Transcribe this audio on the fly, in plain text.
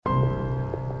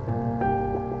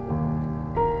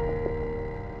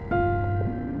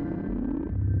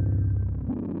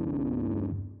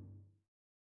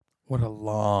What a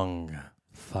long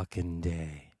fucking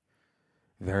day.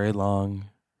 Very long,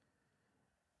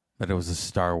 but it was a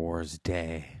Star Wars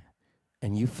day.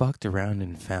 And you fucked around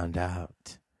and found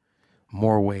out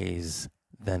more ways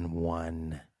than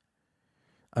one.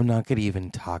 I'm not going to even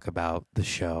talk about the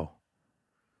show.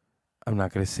 I'm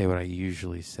not going to say what I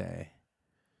usually say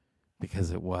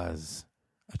because it was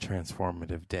a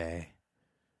transformative day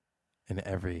in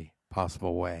every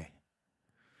possible way.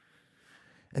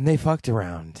 And they fucked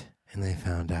around and they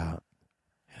found out.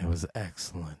 And it was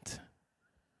excellent.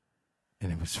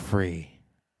 And it was free.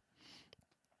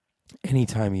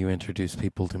 Anytime you introduce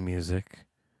people to music,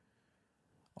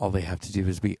 all they have to do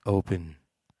is be open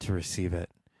to receive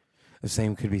it. The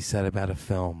same could be said about a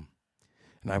film.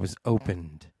 And I was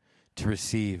opened to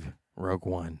receive Rogue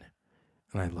One.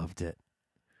 And I loved it.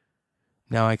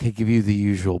 Now I could give you the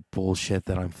usual bullshit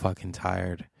that I'm fucking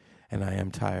tired. And I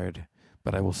am tired.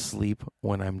 But I will sleep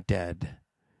when I'm dead.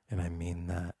 And I mean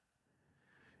that.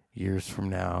 Years from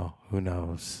now, who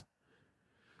knows?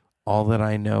 All that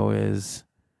I know is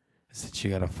that you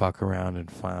gotta fuck around and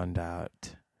find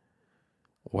out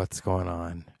what's going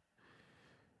on.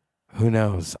 Who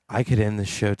knows? I could end the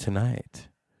show tonight.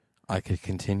 I could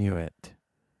continue it.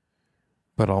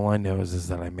 But all I know is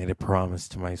that I made a promise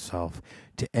to myself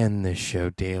to end this show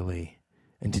daily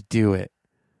and to do it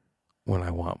when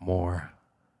I want more.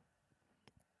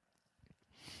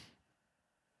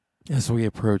 As we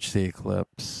approach the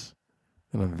eclipse,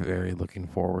 and I'm very looking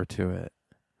forward to it,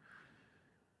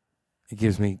 it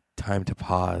gives me time to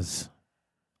pause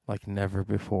like never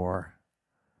before.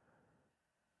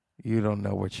 You don't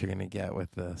know what you're going to get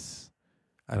with this.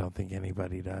 I don't think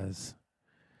anybody does.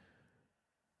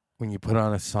 When you put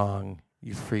on a song,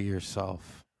 you free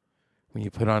yourself. When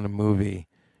you put on a movie,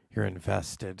 you're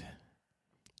invested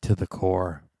to the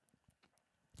core.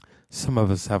 Some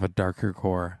of us have a darker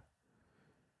core,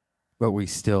 but we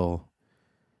still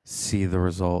see the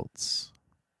results.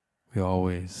 We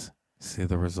always see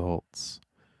the results.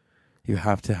 You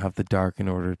have to have the dark in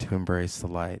order to embrace the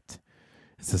light.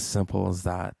 It's as simple as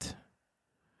that.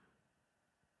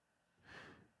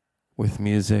 With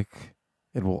music,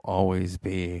 it will always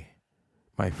be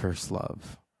my first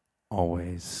love.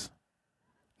 Always.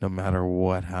 No matter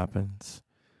what happens,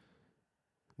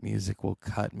 music will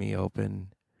cut me open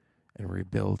and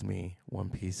rebuild me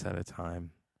one piece at a time.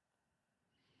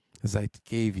 As I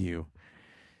gave you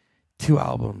 2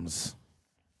 albums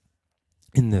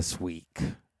in this week,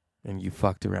 and you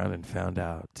fucked around and found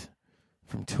out,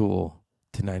 from Tool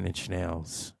to Nine Inch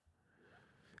Nails.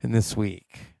 And this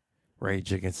week,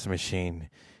 Rage Against the Machine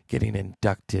getting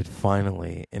inducted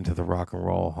finally into the Rock and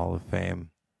Roll Hall of Fame.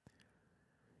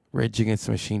 Rage Against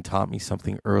the Machine taught me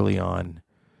something early on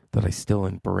that I still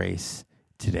embrace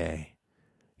today.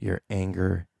 Your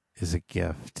anger is a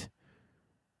gift.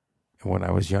 And when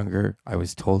I was younger, I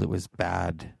was told it was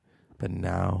bad, but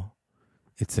now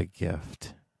it's a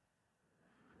gift.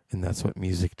 And that's what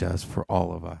music does for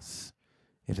all of us.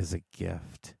 It is a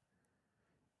gift.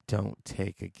 Don't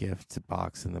take a gift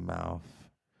box in the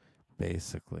mouth,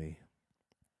 basically.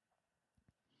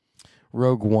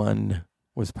 Rogue One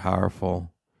was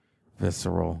powerful,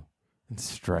 visceral, and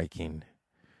striking.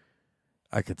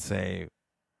 I could say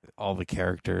all the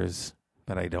characters,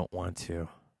 but I don't want to.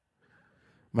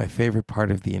 My favorite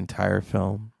part of the entire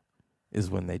film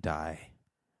is when they die.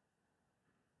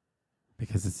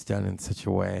 Because it's done in such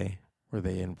a way where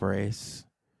they embrace,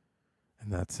 and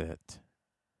that's it.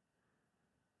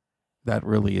 That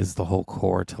really is the whole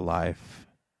core to life.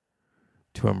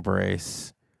 To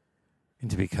embrace and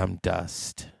to become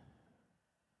dust.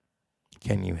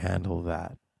 Can you handle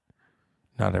that?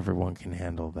 Not everyone can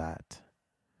handle that.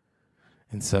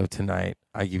 And so tonight,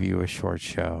 I give you a short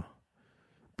show.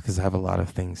 Because I have a lot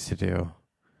of things to do.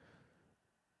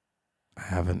 I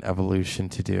have an evolution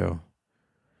to do,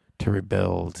 to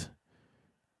rebuild.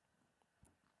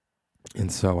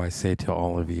 And so I say to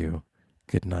all of you,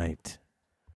 good night.